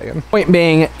what I'm saying. Point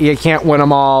being, you can't win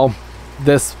them all.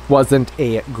 This wasn't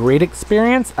a great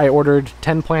experience. I ordered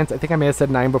 10 plants. I think I may have said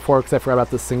 9 before because I forgot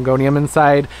about the syngonium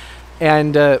inside.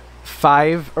 And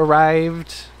 5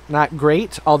 arrived. Not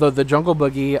great, although the jungle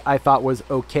boogie I thought was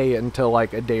okay until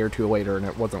like a day or two later and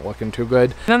it wasn't looking too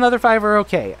good. And another 5 are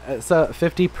okay. So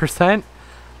 50%,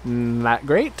 not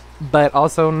great, but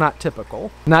also not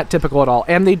typical. Not typical at all.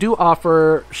 And they do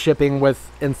offer shipping with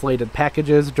insulated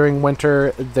packages during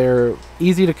winter. They're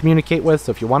easy to communicate with,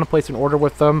 so if you want to place an order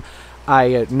with them,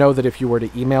 I know that if you were to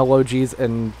email Logees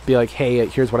and be like, hey,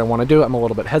 here's what I want to do, I'm a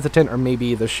little bit hesitant, or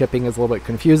maybe the shipping is a little bit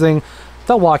confusing,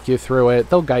 they'll walk you through it,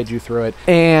 they'll guide you through it.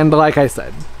 And like I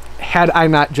said, had I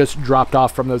not just dropped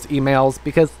off from those emails,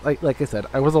 because like I said,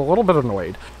 I was a little bit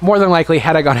annoyed. More than likely,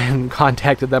 had I gone and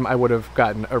contacted them, I would have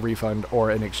gotten a refund or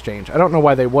an exchange. I don't know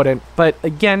why they wouldn't, but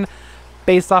again,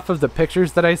 based off of the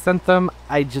pictures that I sent them,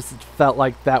 I just felt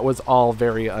like that was all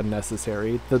very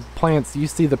unnecessary. The plants, you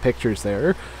see the pictures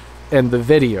there, and the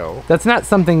video. That's not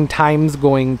something time's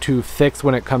going to fix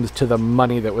when it comes to the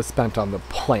money that was spent on the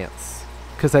plants.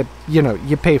 Because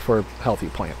you pay for healthy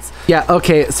plants. Yeah,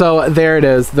 okay, so there it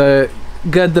is. The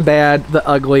good, the bad, the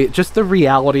ugly, just the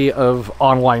reality of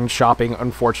online shopping,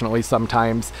 unfortunately,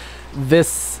 sometimes.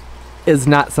 This is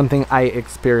not something I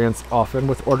experience often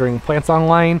with ordering plants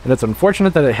online, and it's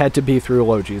unfortunate that it had to be through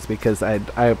Logees, because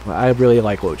I really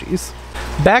like Logees.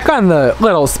 Back on the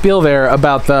little spiel there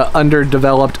about the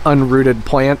underdeveloped, unrooted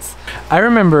plants, I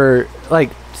remember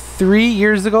like 3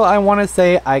 years ago, I want to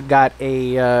say, I got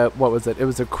a, what was it? It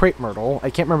was a crepe myrtle. I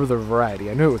can't remember the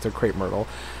variety. I knew it was a crepe myrtle.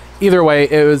 Either way,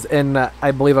 it was in, I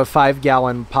believe, a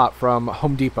 5-gallon pot from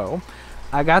Home Depot.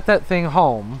 I got that thing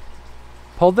home,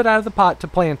 pulled it out of the pot to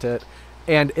plant it,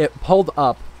 and it pulled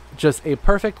up just a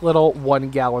perfect little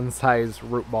 1-gallon size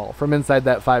root ball from inside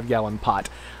that 5-gallon pot.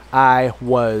 I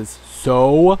was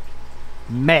so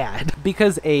mad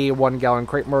because a 1-gallon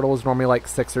crepe myrtle is normally like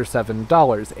 $6 or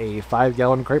 $7. A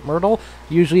 5-gallon crepe myrtle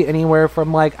usually anywhere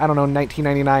from like, I don't know,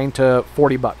 $19.99 to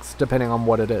 $40, depending on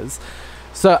what it is.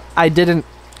 So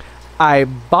I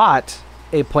bought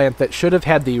a plant that should have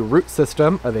had the root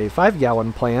system of a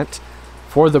 5-gallon plant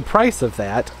for the price of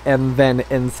that, and then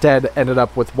instead ended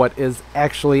up with what is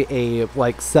actually a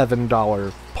like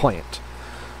 $7 plant.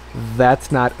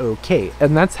 That's not okay.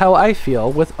 And that's how I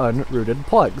feel with unrooted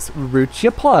plugs. Root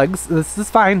your plugs. This is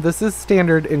fine. This is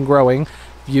standard in growing.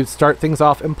 You start things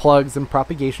off in plugs and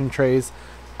propagation trays.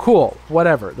 Cool,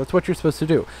 whatever. That's what you're supposed to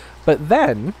do. But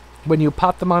then, when you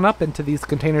pop them on up into these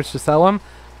containers to sell them,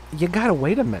 you gotta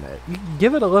wait a minute. You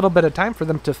give it a little bit of time for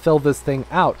them to fill this thing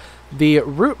out. The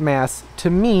root mass, to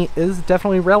me, is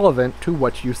definitely relevant to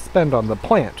what you spend on the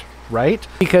plant, right?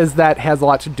 Because that has a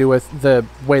lot to do with the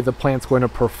way the plant's going to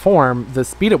perform, the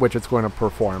speed at which it's going to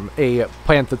perform. A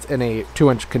plant that's in a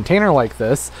 2-inch container like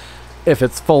this, if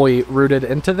it's fully rooted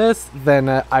into this,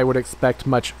 then I would expect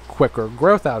much quicker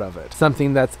growth out of it.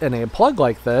 Something that's in a plug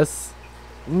like this,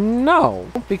 no,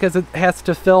 because it has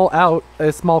to fill out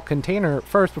a small container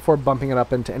first before bumping it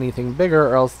up into anything bigger,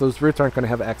 or else those roots aren't going to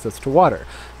have access to water.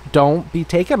 Don't be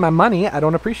taking my money. I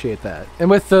don't appreciate that. And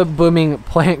with the booming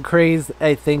plant craze,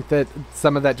 I think that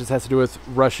some of that just has to do with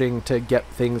rushing to get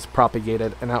things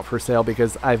propagated and out for sale,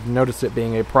 because I've noticed it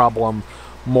being a problem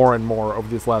more and more over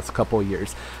these last couple of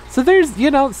years. So there's, you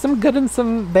know, some good and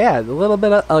some bad. A little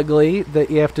bit of ugly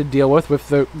that you have to deal with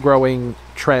the growing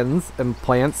trends and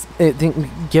plants. I think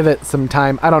give it some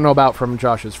time. I don't know about from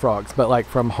Josh's Frogs, but like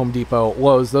from Home Depot,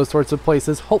 Lowe's, those sorts of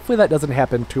places, hopefully that doesn't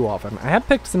happen too often. I have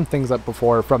picked some things up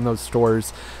before from those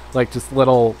stores, like just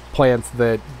little plants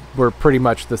that were pretty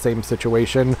much the same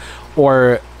situation,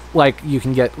 or like you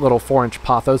can get little 4-inch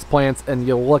pothos plants and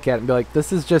you'll look at it and be like,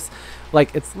 this is just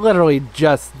like, it's literally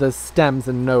just the stems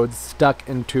and nodes stuck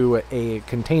into a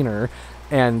container,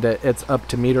 and it's up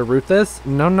to me to root this.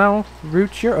 No,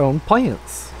 root your own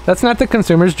plants. That's not the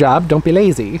consumer's job. Don't be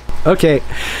lazy. Okay,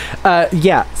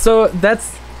 yeah, so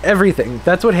that's everything.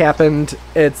 That's what happened.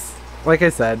 It's, like I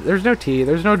said, there's no tea,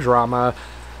 there's no drama.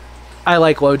 I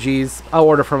like Logees. I'll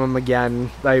order from them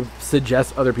again. I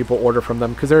suggest other people order from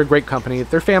them because they're a great company.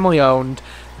 They're family owned.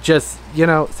 Just, you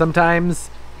know, sometimes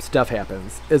stuff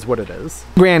happens, is what it is.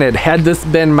 Granted, had this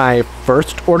been my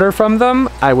first order from them,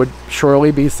 I would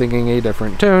surely be singing a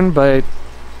different tune, but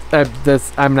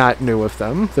I'm not new with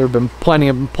them. There have been plenty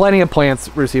of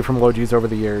plants received from Logees over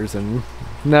the years, and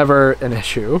never an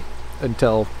issue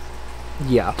until,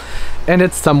 yeah. And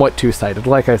it's somewhat two-sided.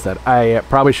 Like I said, I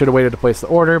probably should have waited to place the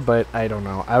order, but I don't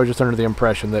know. I was just under the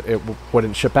impression that it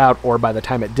wouldn't ship out, or by the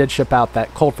time it did ship out,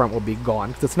 that cold front would be gone,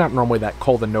 because it's not normally that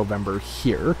cold in November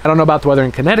here. I don't know about the weather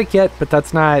in Connecticut, but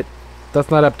that's not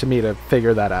up to me to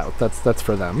figure that out. That's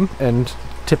for them, and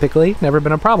typically never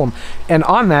been a problem. And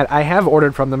on that, I have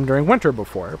ordered from them during winter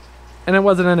before, and it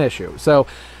wasn't an issue. So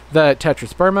the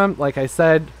tetrasperma, like I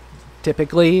said,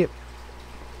 typically,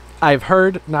 I've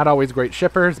heard, not always great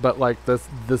shippers, but like this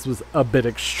was a bit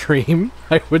extreme,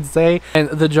 I would say. And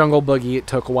the jungle boogie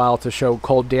took a while to show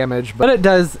cold damage, but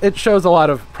it shows a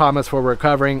lot of promise for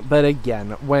recovering. But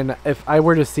again, if I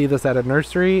were to see this at a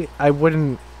nursery, I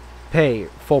wouldn't pay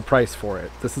full price for it.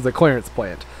 This is a clearance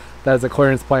plant. That is a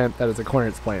clearance plant. That is a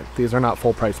clearance plant. These are not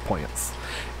full price plants.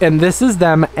 And this is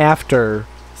them after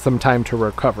some time to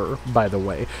recover, by the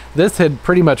way. This had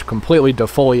pretty much completely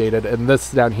defoliated, and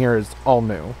this down here is all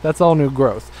new. That's all new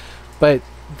growth. But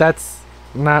that's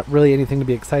not really anything to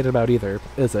be excited about either,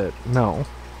 is it? No,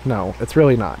 it's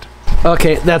really not.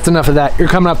 Okay, that's enough of that. You're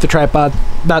coming off the tripod,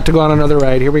 about to go on another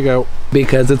ride. Here we go.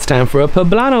 Because it's time for a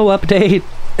poblano update.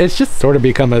 It's just sort of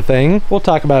become a thing. We'll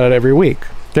talk about it every week.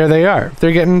 There they are.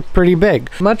 They're getting pretty big.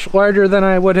 Much larger than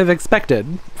I would have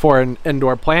expected for an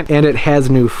indoor plant. And it has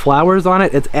new flowers on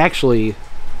it. It's actually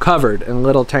covered in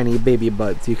little tiny baby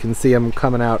buds. You can see them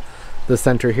coming out the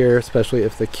center here, especially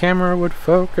if the camera would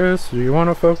focus. Do you want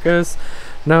to focus?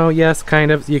 No, yes,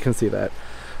 kind of. You can see that.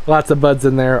 Lots of buds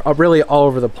in there, really all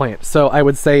over the plant. So I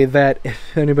would say that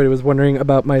if anybody was wondering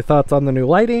about my thoughts on the new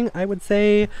lighting, I would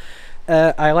say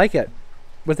I like it.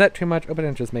 Was that too much? I hope it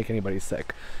didn't just make anybody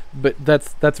sick. But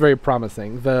that's very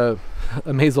promising. The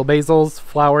amazel basil's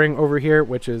flowering over here,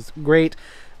 which is great.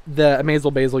 The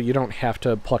amazel basil, you don't have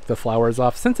to pluck the flowers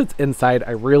off. Since it's inside,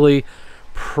 I really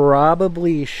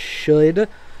probably should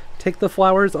take the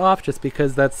flowers off, just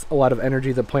because that's a lot of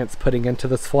energy the plant's putting into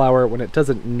this flower when it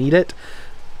doesn't need it.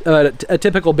 A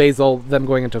typical basil, them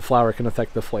going into flower, can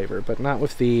affect the flavor, but not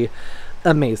with the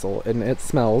amazel, and it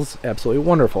smells absolutely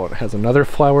wonderful. It has another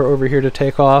flower over here to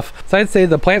take off. So I'd say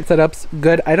the plant setup's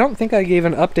good. I don't think I gave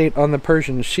an update on the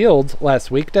Persian shield last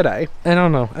week, did I? I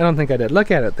don't know. I don't think I did. Look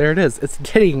at it. There it is. It's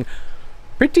getting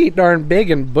pretty darn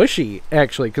big and bushy,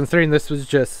 actually, considering this was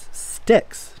just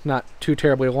sticks not too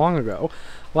terribly long ago.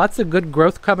 Lots of good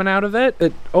growth coming out of it.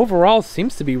 It overall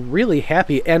seems to be really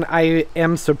happy, and I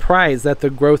am surprised that the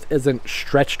growth isn't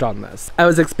stretched on this. I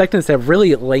was expecting this to have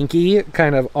really lanky,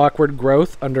 kind of awkward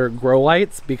growth under grow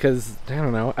lights because, I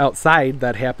don't know, outside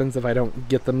that happens if I don't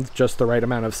get them just the right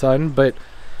amount of sun, but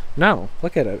no,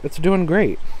 look at it. It's doing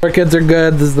great. Orchids are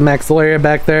good. This is the maxillaria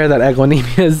back there. That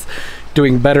aglaonemia is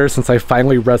doing better since I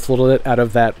finally wrestled it out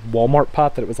of that Walmart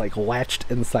pot that it was like latched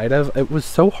inside of. It was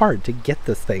so hard to get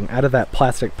this thing out of that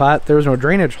plastic pot. There was no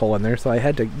drainage hole in there, so I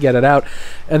had to get it out.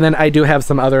 And then I do have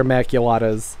some other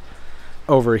maculatas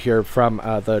over here from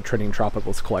the Trending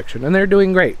Tropicals collection, and they're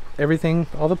doing great. Everything,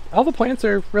 all the plants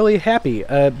are really happy.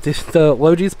 The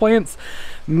Logees plants,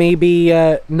 maybe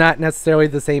not necessarily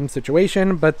the same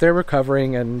situation, but they're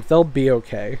recovering and they'll be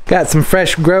okay. Got some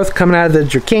fresh growth coming out of the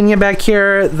Dracania back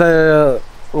here. The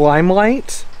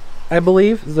Limelight, I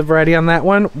believe, is the variety on that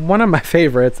one. One of my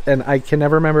favorites, and I can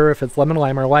never remember if it's lemon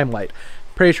lime or limelight.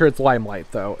 Pretty sure it's limelight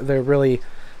though. They're really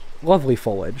lovely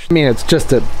foliage. I mean, it's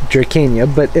just a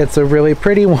Dracania, but it's a really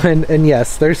pretty one, and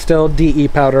yes, there's still DE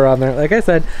powder on there. Like I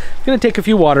said, it's gonna take a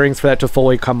few waterings for that to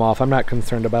fully come off. I'm not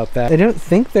concerned about that. I don't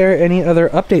think there are any other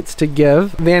updates to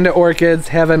give. Vanda orchids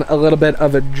having a little bit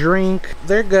of a drink.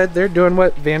 They're good. They're doing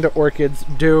what Vanda orchids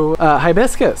do.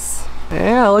 Hibiscus.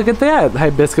 Yeah, look at that.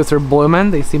 Hibiscus are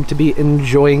blooming. They seem to be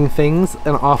enjoying things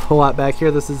an awful lot back here.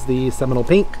 This is the Seminole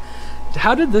Pink.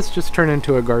 How did this just turn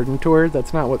into a garden tour?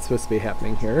 That's not what's supposed to be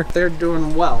happening here. They're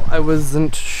doing well. I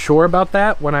wasn't sure about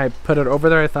that when I put it over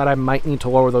there. I thought I might need to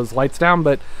lower those lights down,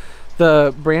 but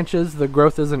the branches, the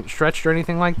growth isn't stretched or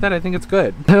anything like that. I think it's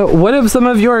good. What have some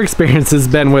of your experiences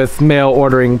been with mail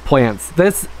ordering plants?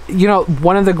 This, you know,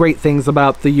 one of the great things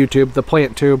about the YouTube, the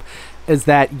plant tube, is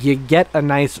that you get a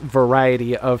nice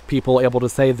variety of people able to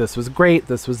say this was great,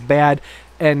 this was bad,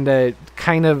 and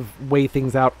kind of weigh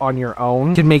things out on your own.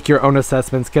 You can make your own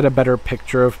assessments, get a better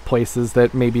picture of places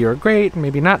that maybe are great,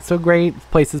 maybe not so great,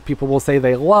 places people will say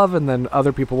they love, and then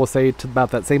other people will say about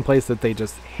that same place that they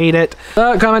just hate it.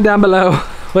 Comment down below.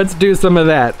 Let's do some of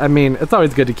that. I mean, it's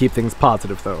always good to keep things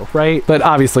positive though, right? But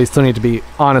obviously still need to be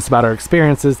honest about our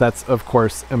experiences. That's of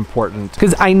course important.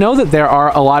 Because I know that there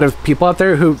are a lot of people out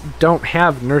there who don't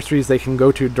have nurseries they can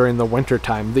go to during the winter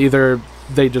time. Either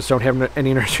they just don't have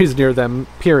any nurseries near them,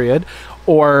 period,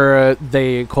 or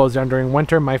they close down during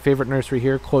winter. My favorite nursery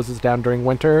here closes down during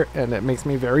winter, and it makes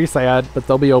me very sad, but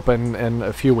they'll be open in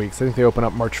a few weeks. I think they open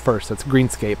up March 1st. That's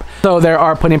Greenscape. So there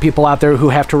are plenty of people out there who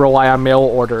have to rely on mail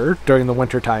order during the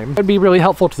winter time. It'd be really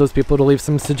helpful to those people to leave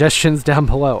some suggestions down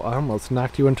below. I almost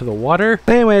knocked you into the water.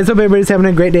 Anyways, hope everybody's having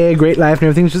a great day, a great life, and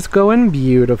everything's just going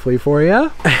beautifully for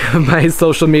you. My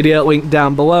social media linked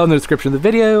down below in the description of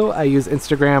the video. I use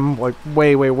Instagram like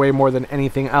way more than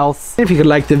anything else. If you could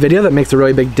like the video, that makes a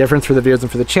really big difference for the videos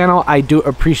and for the channel. I do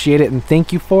appreciate it and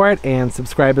thank you for it, and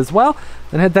subscribe as well,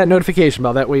 and hit that notification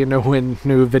bell. That way you know when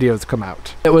new videos come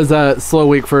out. It was a slow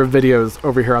week for videos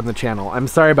over here on the channel. I'm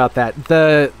sorry about that.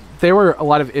 There were a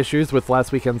lot of issues with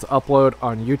last weekend's upload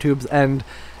on YouTube's end,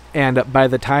 and by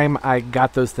the time I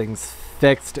got those things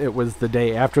fixed, it was the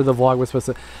day after the vlog was supposed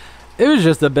to. It was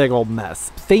just a big old mess.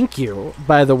 Thank you,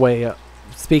 by the way.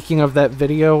 Speaking of that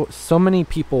video, so many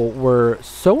people were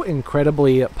so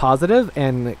incredibly positive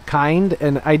and kind,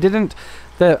 and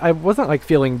I wasn't like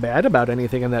feeling bad about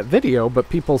anything in that video, but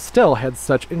people still had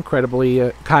such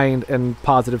incredibly kind and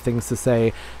positive things to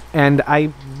say, and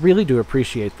I really do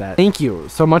appreciate that. Thank you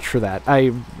so much for that.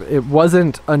 It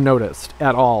wasn't unnoticed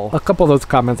at all. A couple of those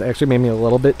comments actually made me a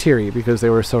little bit teary because they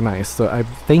were so nice, so I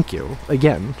thank you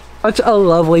again. Such a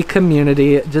lovely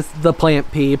community, just the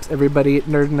plant peeps, everybody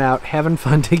nerding out, having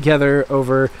fun together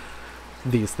over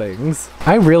these things.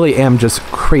 I really am just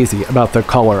crazy about the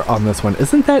color on this one.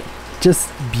 Isn't that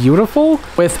just beautiful?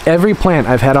 With every plant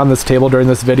I've had on this table during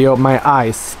this video, my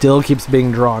eye still keeps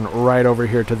being drawn right over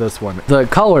here to this one. The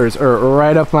colors are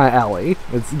right up my alley.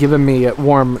 It's giving me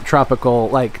warm, tropical,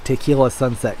 like tequila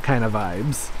sunset kind of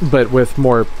vibes, but with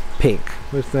more pink.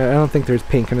 I don't think there's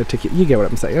pink in a tequila. You get what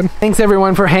I'm saying. Thanks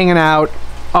everyone for hanging out.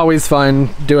 Always fun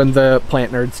doing the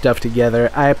plant nerd stuff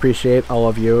together. I appreciate all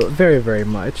of you very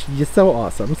much. You're so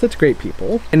awesome. Such great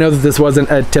people. I know that this wasn't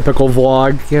a typical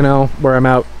vlog, you know, where I'm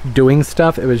out doing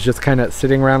stuff. It was just kind of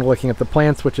sitting around looking at the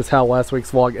plants, which is how last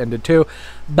week's vlog ended too.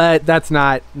 But that's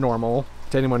not normal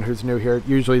to anyone who's new here.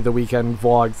 Usually the weekend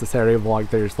vlogs, the Saturday vlog,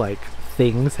 there's like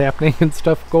things happening and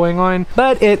stuff going on.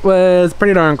 But it was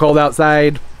pretty darn cold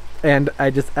outside, and I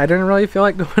didn't really feel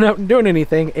like going out and doing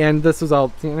anything, and this was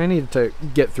all, I needed to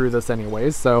get through this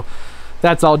anyways, so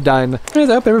that's all done. I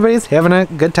hope everybody's having a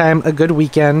good time, a good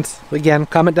weekend. Again,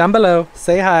 comment down below,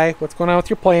 say hi, what's going on with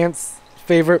your plants,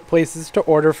 favorite places to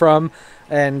order from.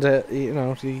 And, you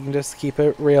know, you can just keep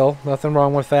it real. Nothing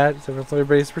wrong with that. So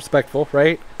everybody's respectful,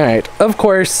 right? All right. Of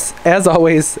course, as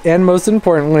always, and most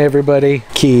importantly, everybody,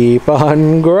 keep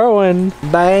on growing.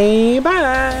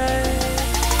 Bye-bye.